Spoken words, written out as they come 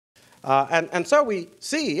And so we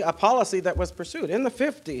see a policy that was pursued in the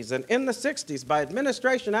 50s and in the 60s by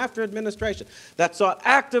administration after administration that sought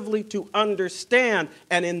actively to understand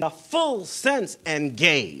and in the full sense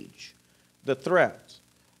engage the threats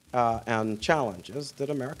and challenges that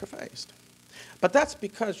America faced. But that's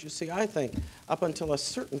because, you see, I think up until a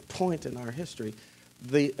certain point in our history,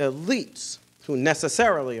 the elites, who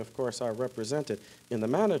necessarily, of course, are represented in the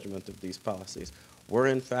management of these policies, were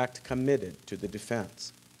in fact committed to the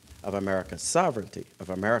defense of America's sovereignty, of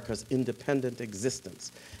America's independent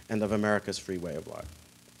existence, and of America's free way of life.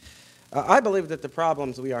 I believe that the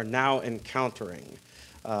problems we are now encountering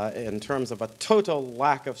in terms of a total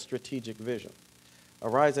lack of strategic vision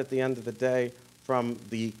arise at the end of the day from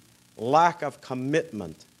the lack of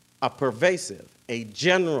commitment, a pervasive, a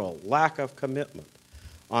general lack of commitment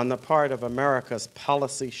on the part of America's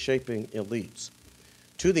policy-shaping elites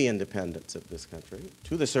to the independence of this country,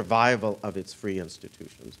 to the survival of its free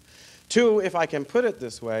institutions, to, if I can put it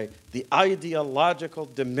this way, the ideological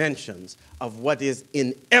dimensions of what is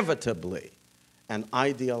inevitably an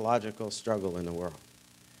ideological struggle in the world.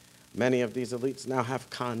 Many of these elites now have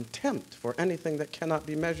contempt for anything that cannot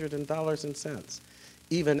be measured in dollars and cents,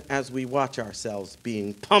 even as we watch ourselves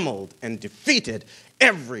being pummeled and defeated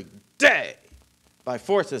every day by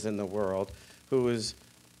forces in the world whose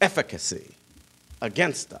efficacy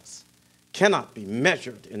against us cannot be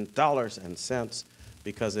measured in dollars and cents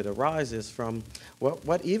because it arises from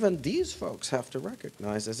what even these folks have to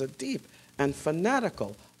recognize as a deep and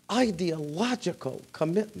fanatical ideological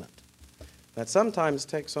commitment that sometimes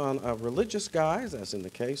takes on a religious guise, as in the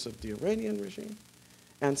case of the Iranian regime,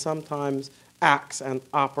 and sometimes acts and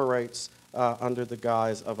operates under the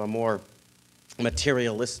guise of a more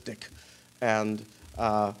materialistic and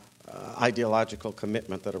ideological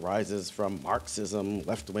commitment that arises from Marxism,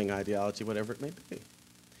 left-wing ideology, whatever it may be.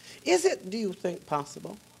 Is it, do you think,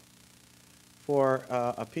 possible for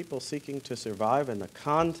a people seeking to survive in the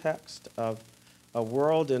context of a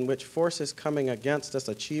world in which forces coming against us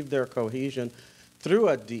achieve their cohesion through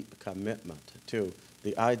a deep commitment to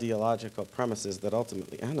the ideological premises that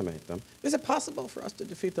ultimately animate them? Is it possible for us to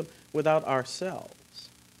defeat them without ourselves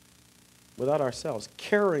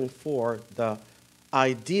caring for the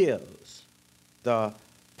ideas, the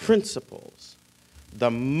principles,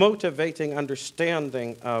 the motivating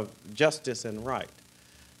understanding of justice and right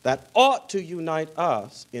that ought to unite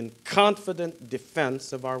us in confident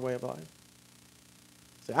defense of our way of life?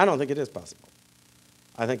 See, I don't think it is possible.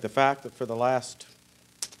 I think the fact that for the last,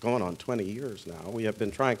 going on 20 years now, we have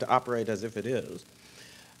been trying to operate as if it is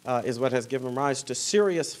what has given rise to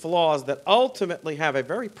serious flaws that ultimately have a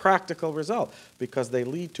very practical result because they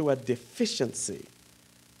lead to a deficiency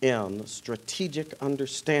in strategic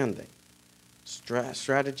understanding.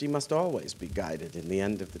 Strategy must always be guided at the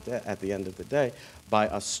end of the day by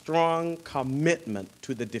a strong commitment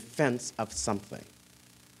to the defense of something.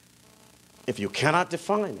 If you cannot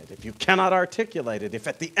define it, if you cannot articulate it, if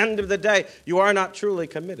at the end of the day you are not truly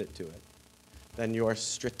committed to it, then your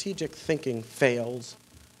strategic thinking fails,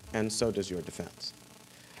 and so does your defense.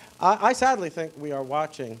 I sadly think we are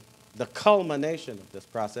watching the culmination of this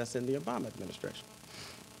process in the Obama administration.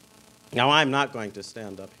 Now, I'm not going to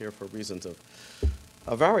stand up here for reasons of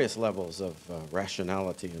various levels of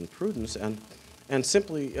rationality and prudence and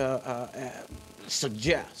simply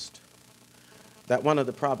suggest that one of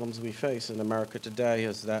the problems we face in America today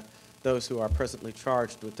is that those who are presently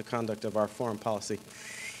charged with the conduct of our foreign policy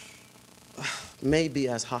may be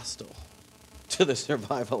as hostile to the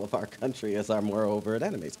survival of our country as our more overt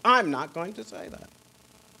enemies. I'm not going to say that.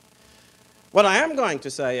 What I am going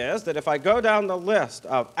to say is that if I go down the list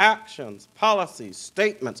of actions, policies,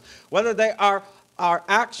 statements, whether they are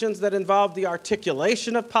actions that involve the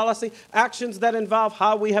articulation of policy, actions that involve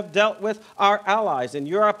how we have dealt with our allies in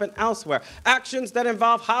Europe and elsewhere, actions that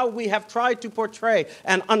involve how we have tried to portray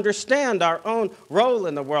and understand our own role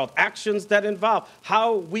in the world, actions that involve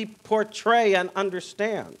how we portray and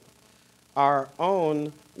understand our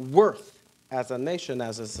own worth as a nation,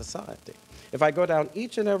 as a society. If I go down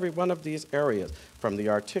each and every one of these areas, from the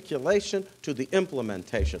articulation to the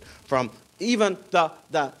implementation, from even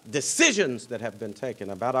the decisions that have been taken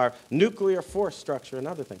about our nuclear force structure and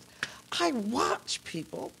other things, I watch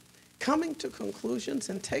people coming to conclusions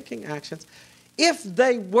and taking actions. If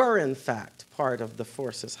they were, in fact, part of the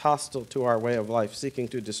forces hostile to our way of life seeking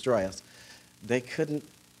to destroy us, they couldn't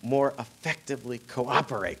more effectively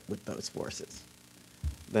cooperate with those forces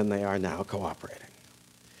than they are now cooperating.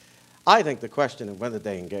 I think the question of whether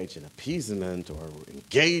they engage in appeasement or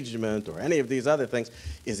engagement or any of these other things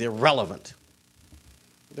is irrelevant.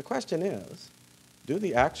 The question is, do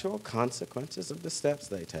the actual consequences of the steps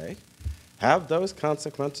they take Have those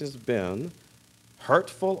consequences been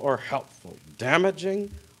hurtful or helpful, damaging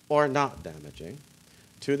or not damaging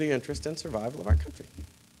to the interest and survival of our country?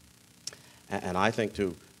 And I think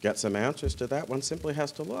to get some answers to that, one simply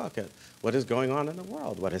has to look at what is going on in the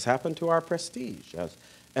world, what has happened to our prestige, as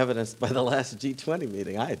evidenced by the last G20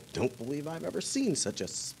 meeting. I don't believe I've ever seen such a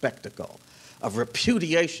spectacle of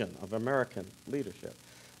repudiation of American leadership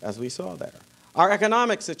as we saw there. Our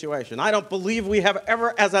economic situation, I don't believe we have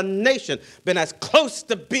ever as a nation been as close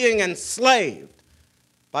to being enslaved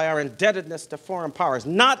by our indebtedness to foreign powers,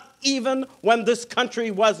 not even when this country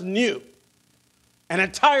was new and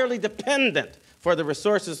entirely dependent for the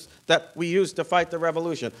resources that we used to fight the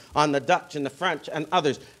revolution on the Dutch and the French and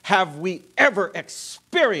others. Have we ever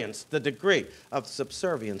experienced the degree of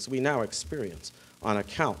subservience we now experience on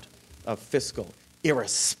account of fiscal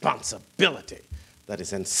irresponsibility that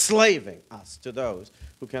is enslaving us to those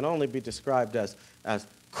who can only be described as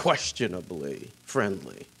questionably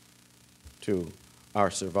friendly to our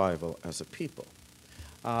survival as a people?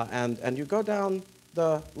 And you go down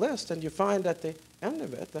the list and you find at the end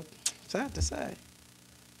of it that, sad to say,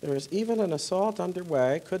 there is even an assault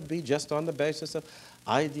underway, could be just on the basis of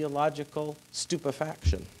ideological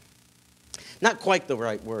stupefaction. Not quite the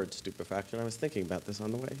right word, stupefaction. I was thinking about this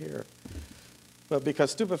on the way here. But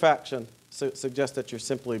because stupefaction suggests that you're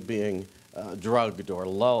simply being drugged or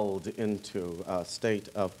lulled into a state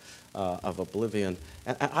of oblivion.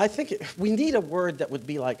 And I think we need a word that would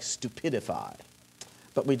be like stupidify,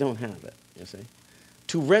 but we don't have it, you see.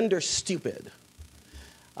 To render stupid.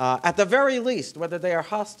 At the very least, whether they are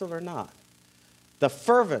hostile or not, the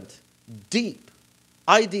fervent, deep,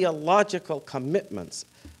 ideological commitments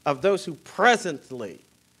of those who presently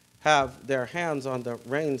have their hands on the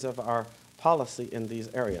reins of our policy in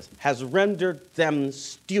these areas has rendered them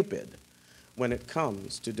stupid when it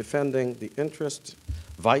comes to defending the interest,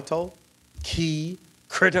 vital, key,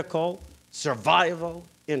 critical, survival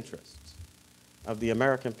interests of the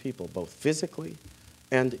American people, both physically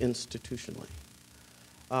and institutionally.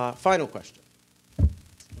 Final question.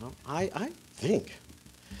 Well, I think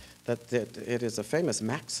that it is a famous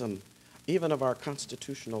maxim, even of our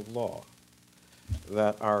constitutional law,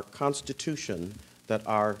 that our Constitution, that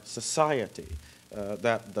our society,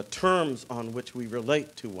 that the terms on which we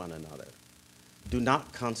relate to one another do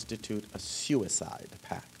not constitute a suicide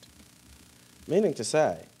pact. Meaning to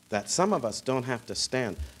say that some of us don't have to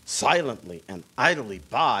stand silently and idly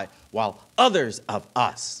by while others of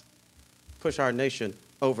us push our nation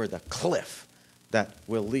over the cliff that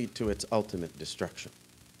will lead to its ultimate destruction.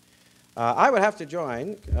 I would have to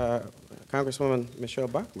join Congresswoman Michele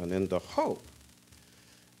Bachmann in the hope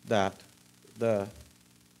that the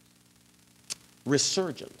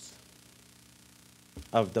resurgence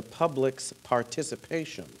of the public's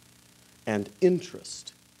participation and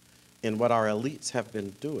interest in what our elites have been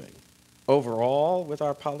doing overall with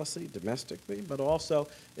our policy domestically, but also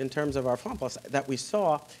in terms of our foreign policy that we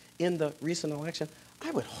saw in the recent election, I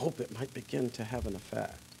would hope it might begin to have an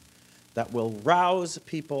effect that will rouse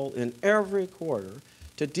people in every quarter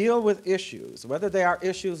to deal with issues, whether they are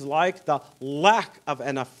issues like the lack of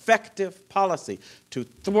an effective policy to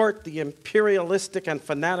thwart the imperialistic and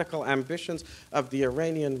fanatical ambitions of the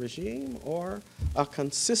Iranian regime, or a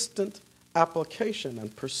consistent application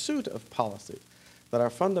and pursuit of policies that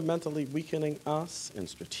are fundamentally weakening us in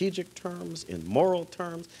strategic terms, in moral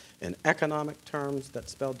terms, in economic terms that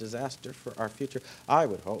spell disaster for our future. I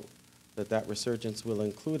would hope that that resurgence will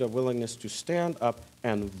include a willingness to stand up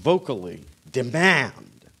and vocally demand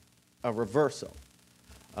a reversal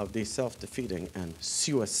of these self-defeating and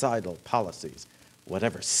suicidal policies,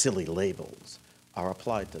 whatever silly labels are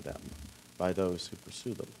applied to them by those who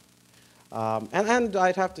pursue them. And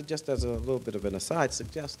I'd have to, just as a little bit of an aside,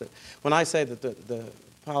 suggest that when I say that the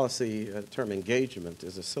policy term engagement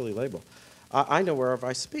is a silly label, I know whereof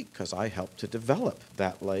I speak because I helped to develop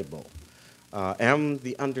that label and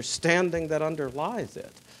the understanding that underlies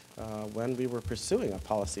it when we were pursuing a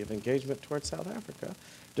policy of engagement towards South Africa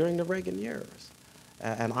during the Reagan years.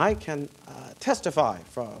 And I can testify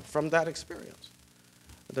from that experience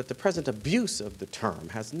that the present abuse of the term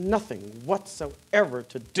has nothing whatsoever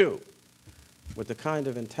to do with the kind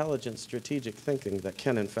of intelligent strategic thinking that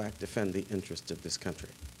can in fact defend the interests of this country.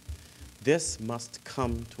 This must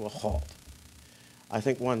come to a halt. I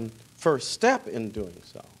think one first step in doing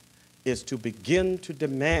so is to begin to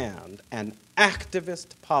demand an activist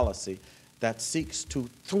policy that seeks to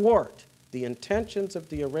thwart the intentions of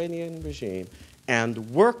the Iranian regime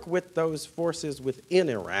and work with those forces within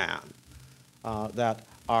Iran that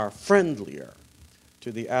are friendlier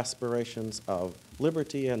to the aspirations of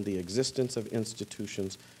liberty and the existence of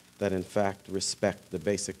institutions that in fact respect the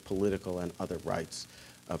basic political and other rights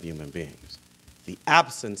of human beings. The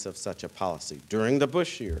absence of such a policy during the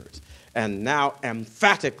Bush years, and now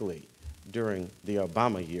emphatically during the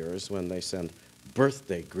Obama years when they send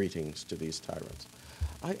birthday greetings to these tyrants,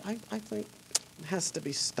 I think has to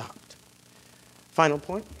be stopped. Final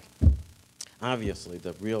point. Obviously,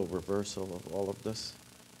 the real reversal of all of this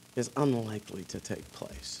is unlikely to take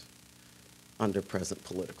place under present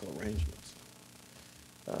political arrangements.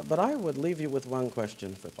 But I would leave you with one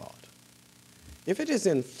question for thought. If it is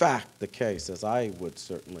in fact the case, as I would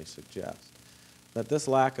certainly suggest, that this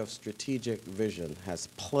lack of strategic vision has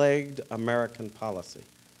plagued American policy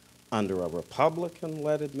under a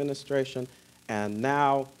Republican-led administration and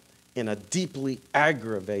now in a deeply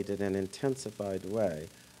aggravated and intensified way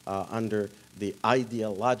under the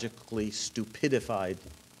ideologically stupidified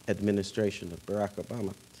administration of Barack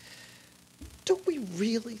Obama, do we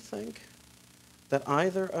really think that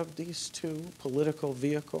either of these two political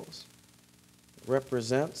vehicles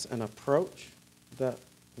represents an approach that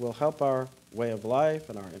will help our way of life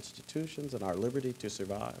and our institutions and our liberty to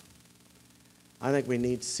survive? I think we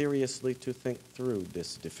need seriously to think through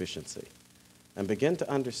this deficiency and begin to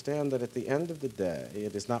understand that at the end of the day,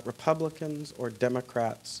 it is not Republicans or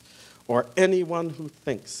Democrats or anyone who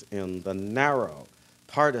thinks in the narrow,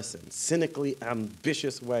 partisan, cynically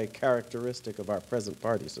ambitious way characteristic of our present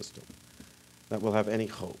party system that will have any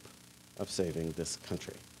hope of saving this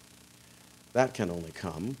country. That can only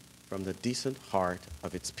come from the decent heart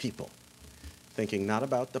of its people, thinking not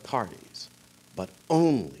about the parties, but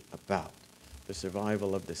only about the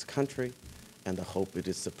survival of this country and the hope it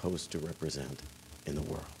is supposed to represent in the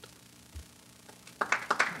world.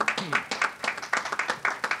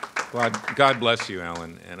 God bless you,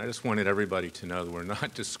 Alan. And I just wanted everybody to know that we're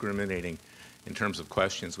not discriminating in terms of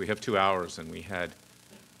questions. We have 2 hours, and we had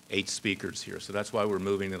 8 speakers here, so that's why we're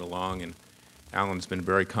moving it along. And Alan's been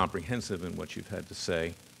very comprehensive in what you've had to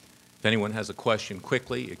say. If anyone has a question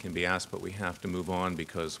quickly, it can be asked, but we have to move on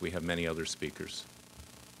because we have many other speakers.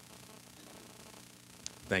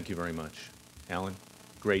 Thank you very much. Alan,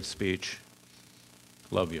 great speech.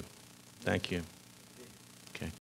 Love you. Thank you.